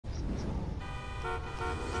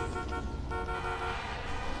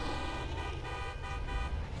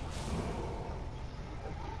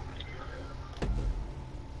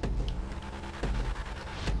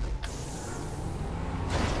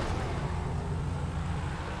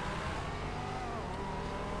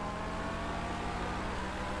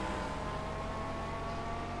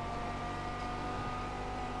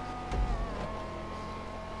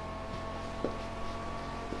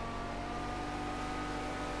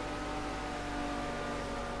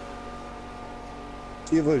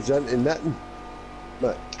See if I was into knitting,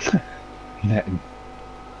 Mick. Knitting?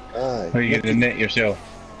 Aye. How are you going to knit yourself?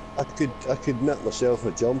 I could knit myself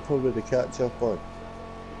a jumper with the catch up on.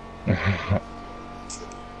 In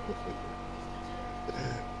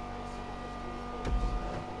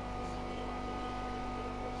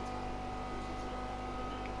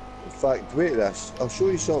fact, wait this. I'll show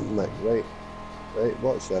you something, Mick, right? Right,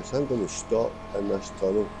 watch this. I'm going to stop in this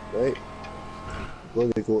tunnel, right? I'm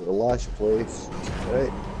going to go to the last place,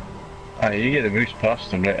 right? Aye, you get the moose past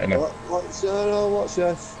them right enough. What's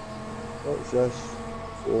this? What's this?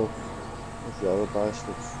 Fourth. What's the other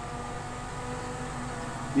bastards?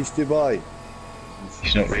 East Dubai.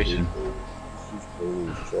 He's not racing. He's playing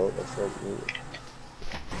his shot or something.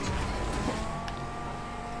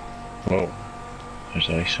 Whoa. There's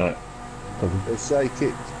ice out. The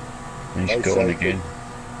psychic. He's gone again.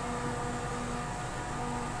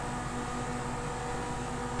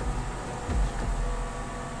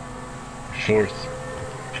 Fourth.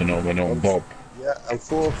 Phenomenal Bob. Yeah, I'm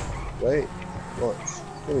fourth. Right. Watch.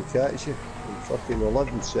 I'm gonna catch you. I'm fucking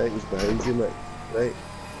 11 seconds behind you, mate. Right.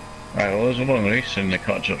 Aye, well, there's a long race and the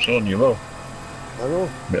catch-up's on, you will. I know.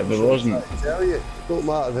 But if it wasn't... I tell you, it don't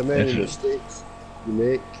matter how many mistakes you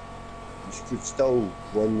make, you could still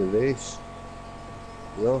win the race.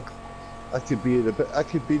 You know? I could be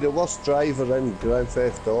the worst driver in Grand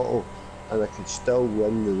Theft Auto and I could still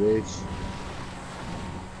win the race.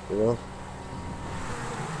 You know?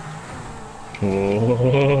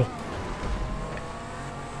 Oh.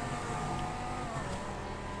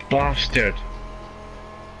 Bastard!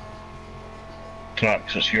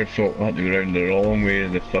 Traxx, it's your fault. I had to go round the wrong way to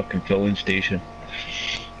the fucking filling station.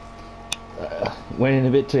 Went in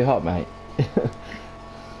a bit too hot, mate.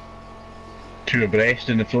 Two abreast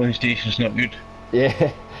in the filling station's not good.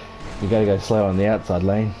 Yeah, you gotta go slow on the outside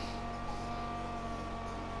lane.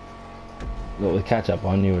 Look, with catch up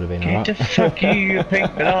on, you would have been alright. Get the fuck you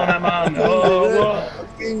pink banana man! Oh, what?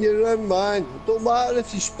 Fucking you're in, man. It don't matter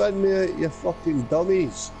if you spin me out, you fucking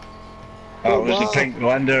dummies. That was the pink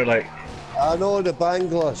wonder, like. I know the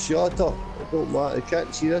Bangla, shut up. It don't matter. I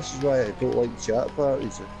can't see, this is why I don't like chat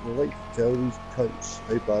parties. I like to tell these cunts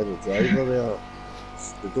how bad a driver they are.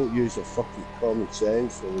 They don't use their fucking common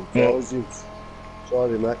sense or intelligence.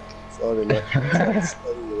 Sorry, Mick. Sorry, Mick. I'm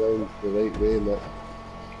spinning around the right way, Mick.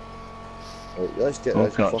 Right, let's get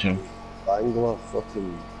this fucking Bangla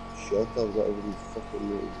fucking shot or whatever you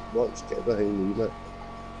fucking watch. Get behind me, Mick.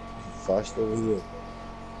 Faster than you.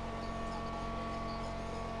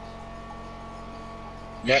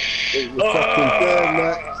 Mick, what you fucking doing,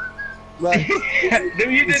 Mick? No,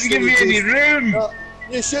 you didn't give me any room!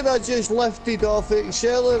 You should have just lifted off the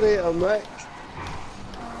accelerator, Mick.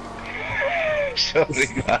 Sorry,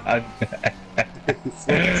 man.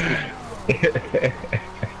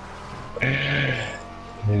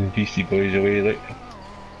 The PC boys away, look.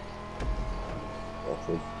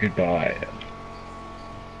 Okay. Goodbye.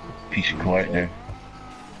 Peace and quiet now.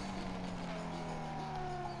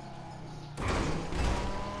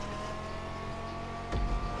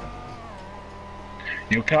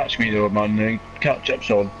 You'll catch me though, man. The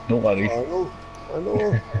catch-up's on. Don't worry. I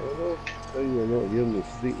know. Tell you, you're not hearing me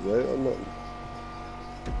freaking out or nothing.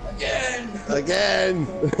 Again!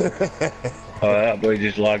 Oh, that boy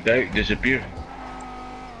just lagged out, disappeared.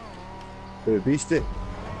 Who, Beastie?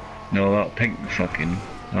 No, that pink fucking...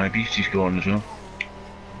 My Beastie's gone as well.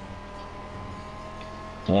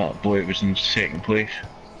 That boy was in second place.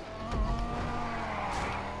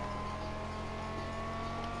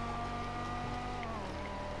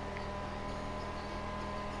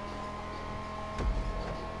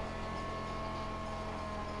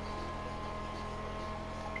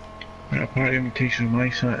 A party invitation on my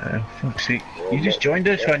side, oh fuck's sake. You just joined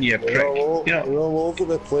us when you prick. You're all over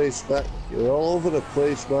the place, Mick. You're all over the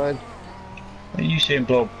place, man. What are you saying,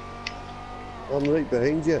 Bob? I'm right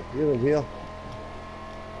behind you. Here and here.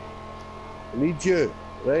 I need you.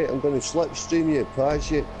 Right, I'm going to slipstream you,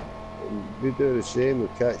 pass you. And we do the same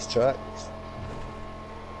with catch Traxx.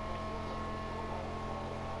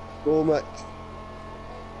 Go, Mick.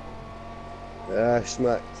 Yes,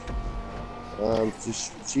 Mick.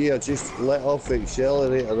 Just see, I just let off the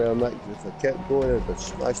accelerator there, Mick. If I kept going, I'd have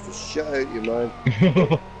smashed the shit out of you, man.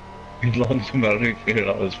 He landed on my roof here,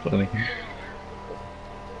 that was funny.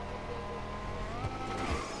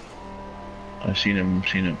 I've seen him,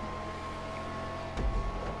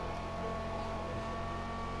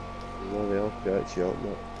 Bloody hell, catch you up,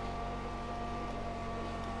 Mick.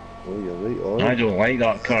 Oh, you're right on. I don't like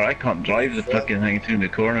that car, I can't drive the fucking thing through the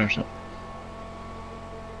corners.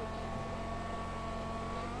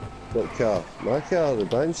 What car? My car, the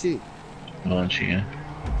Banshee. Banshee, yeah.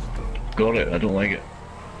 Got it, I don't like it.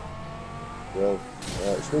 Well,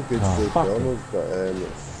 it's no good Oh, straight fuck corners, but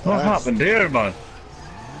it's What fast. happened there, man?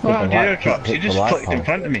 What happened there, Traxx? You hit the just light clicked in pole.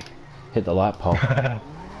 front of me. Hit the light pole.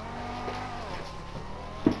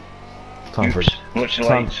 Time for Oops, watch the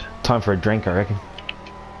time, lights. time for a drink, I reckon.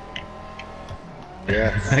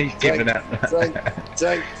 Yeah. He's giving it.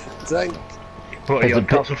 Drink. What are you It's a on,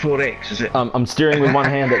 Castle 4X, is it? I'm steering with one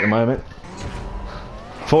hand at the moment.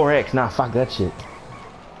 4X, nah, fuck that shit.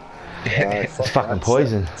 It's fucking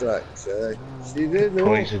poison. Traxx, see, they know.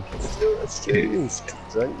 Poison. Australians can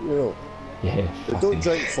drink, you know. Yeah, They fucking, don't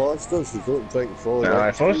drink Fosters, they don't drink 4X.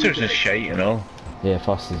 Nah, Foster's is shite and all. yeah,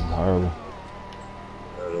 Foster's is horrible.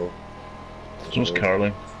 I know. So's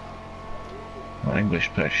Carling. Not English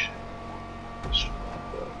pish.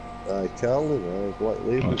 Carling, Black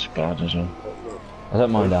Label. That's bad as well. I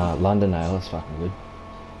don't mind London Ale, it's fucking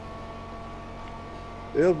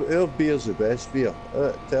good. Our beer's the best beer.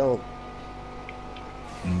 Tell them.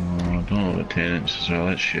 I don't know the tenants as well,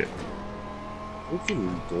 that's shit. What do you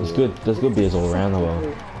mean, There's good beers all around the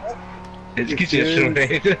world. It's because it's so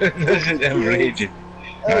red. This is outrageous.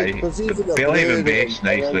 Aye, There's even a they'll even brewery base in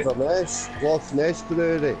nicely. Inverness, Loch Ness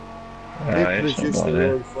Brewery. They Aye, it's produce not bad, their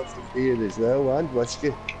eh? own fucking beer as well, and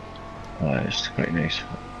whiskey. Aye, it's quite nice.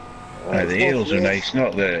 Aye, the ales are nice,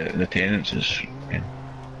 not the tenants is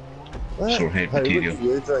sore head material. What do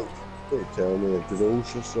you drink? Don't tell me a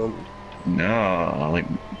Grolsch or something. No, I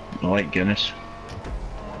like Guinness.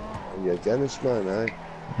 And you're a Guinness man, aye.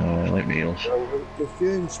 I like the ales. Well, the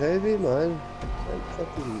fume's heavy, man.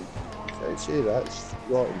 Can't say that's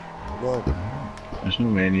rotten. No. There's no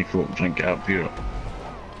many folk drink up here.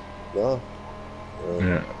 No.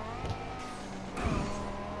 Yeah.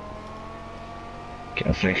 Get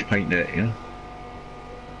a fresh pint of it, you know?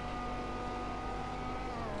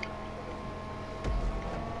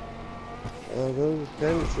 Well, the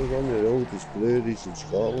Tennants are one of the oldest breweries in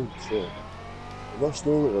Scotland, so they must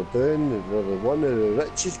know what they're doing. They're one of the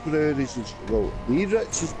richest breweries in Scotland. Well, the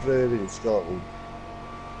richest brewery in Scotland.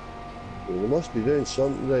 So they must be doing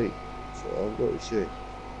something right, so I've got to say.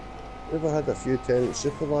 Never had a few Tennant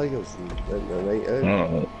super lagers and went the night out.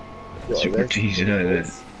 Oh, Got super arrested teasing for it.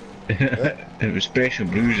 both. It was special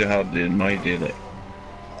brews I had in my day, like.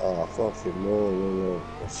 Ah, fucking no.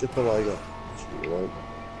 A super lager. That's what you want.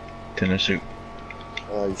 Tin of soup.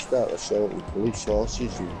 You start assaulting police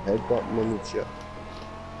horses and headbutting them and shit.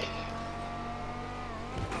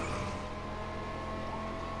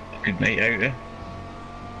 Good night out, eh?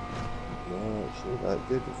 No, it's not that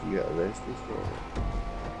good if you get arrested for it.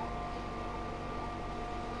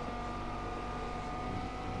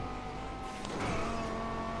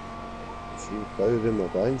 See, powering my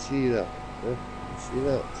Banshee there. Yeah, you see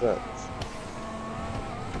that, Traxx?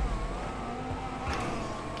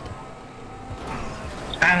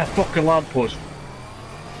 Ah, fucking lamppost.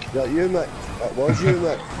 Is that you, Mick? That was you,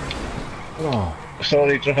 Mick. Oh,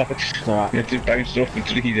 Sorry, Traxx. it's alright. You had to bounce off the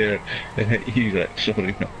tree there and hit you, like,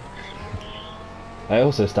 sorry. I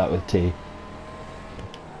also start with T.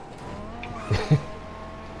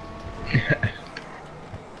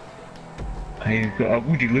 I've got a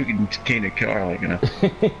woody looking kind of car, like, you know.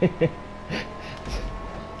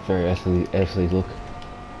 Very athlete look.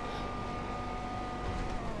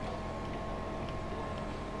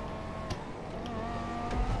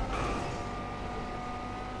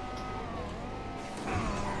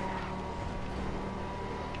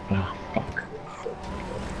 Oh, fuck.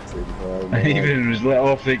 I And even was let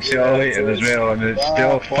off the accelerator as well, and it's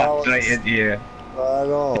still fucked right into you. I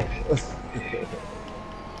know.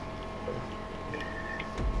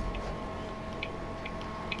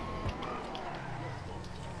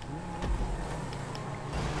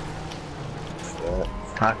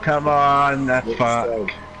 Ah, come on, that Next fuck. time.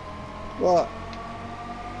 What?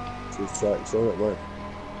 2 tracks on it, man.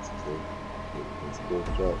 Let's go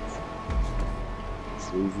tracks.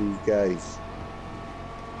 Let's leave these guys.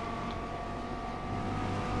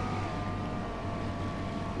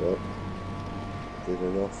 Yep. Good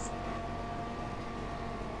enough.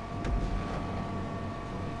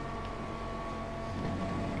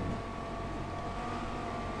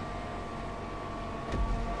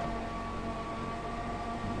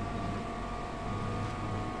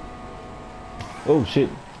 Oh shit.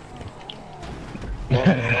 What?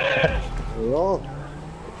 Oh,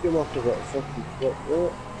 I came off of that fucking flip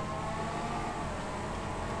there.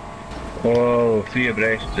 Oh, 3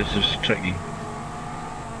 abreast, this is tricky.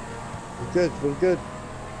 We're good, we're good.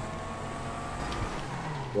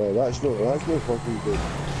 Well, that's no fucking good.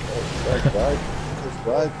 That's bad. That's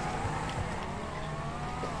bad.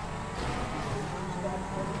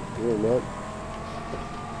 Yeah, man.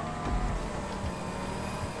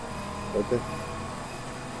 Okay.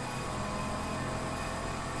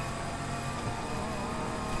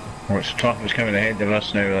 Oh, it's traffic's coming ahead of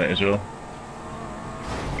us now, like, as well.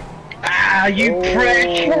 Ah, you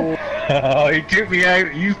prick! Oh, he took me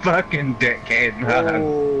out, you fucking dickhead, man.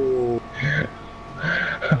 Oh.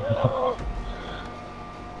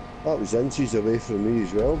 That was inches away from me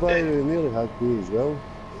as well, by the way. Nearly had me as well.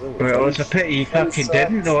 Well, it's a pity you fucking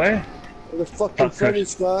didn't, though, eh? The fucking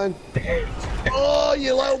finish, man. Oh,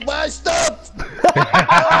 you little bastard!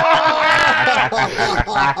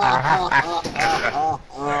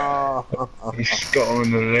 He's got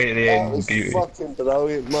on the right at the end, beauty. Fucking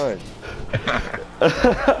brilliant, man.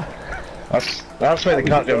 That's why the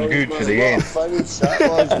countdown's good for the end. Finish that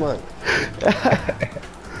was, man.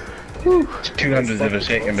 It's 200th of a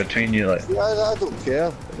second between you, like. Yeah, I don't care.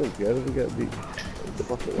 I don't care if we get beat.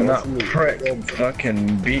 And that prick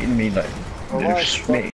fucking beating me, like.